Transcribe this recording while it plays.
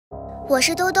我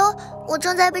是兜兜，我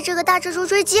正在被这个大蜘蛛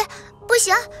追击，不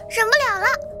行，忍不了了，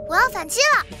我要反击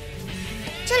了。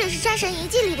这里是《战神遗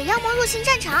迹》里的妖魔入侵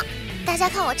战场，大家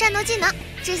看我战斗技能，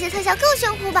这些特效够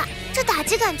炫酷吧？这打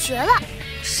击感绝了！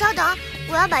稍等，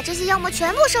我要把这些妖魔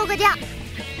全部收割掉。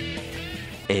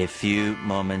A few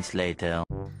moments later，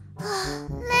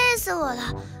 累死我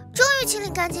了，终于清理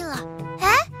干净了。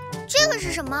哎，这个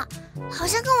是什么？好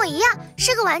像跟我一样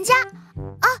是个玩家。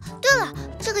啊，对了，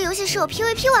这个游戏是有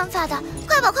PVP 玩法的，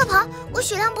快跑快跑！我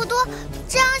血量不多，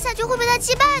这样下去会被他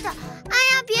击败的。哎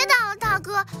呀，别打了，大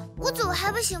哥，我走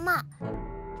还不行吗？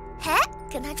嘿，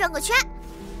跟他转个圈，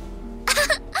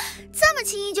这么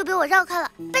轻易就被我绕开了，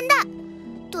笨蛋！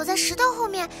躲在石头后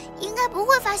面应该不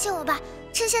会发现我吧？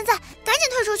趁现在赶紧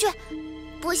退出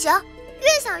去！不行，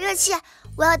越想越气，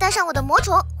我要带上我的魔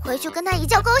宠回去跟他一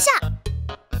较高下。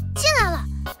进来了，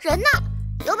人呢？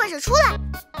有本事出来！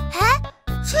哎，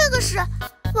这个是王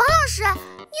老师，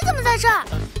你怎么在这儿？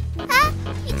哎，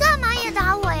你干嘛也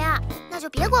打我呀？那就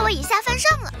别怪我以下犯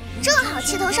上了，正好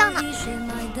气头上呢。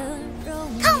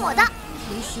看我的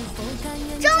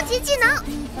终极技能！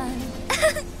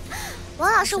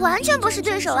王老师完全不是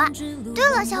对手啊！对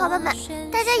了，小伙伴们，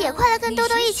大家也快来跟兜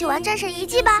兜一起玩《战神遗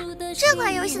迹》吧！这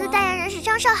款游戏的代言人是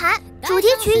张韶涵，主题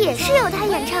曲也是由他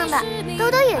演唱的，兜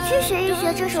兜也去学一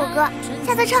学这首歌，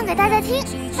下次唱给大家听，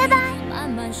拜拜。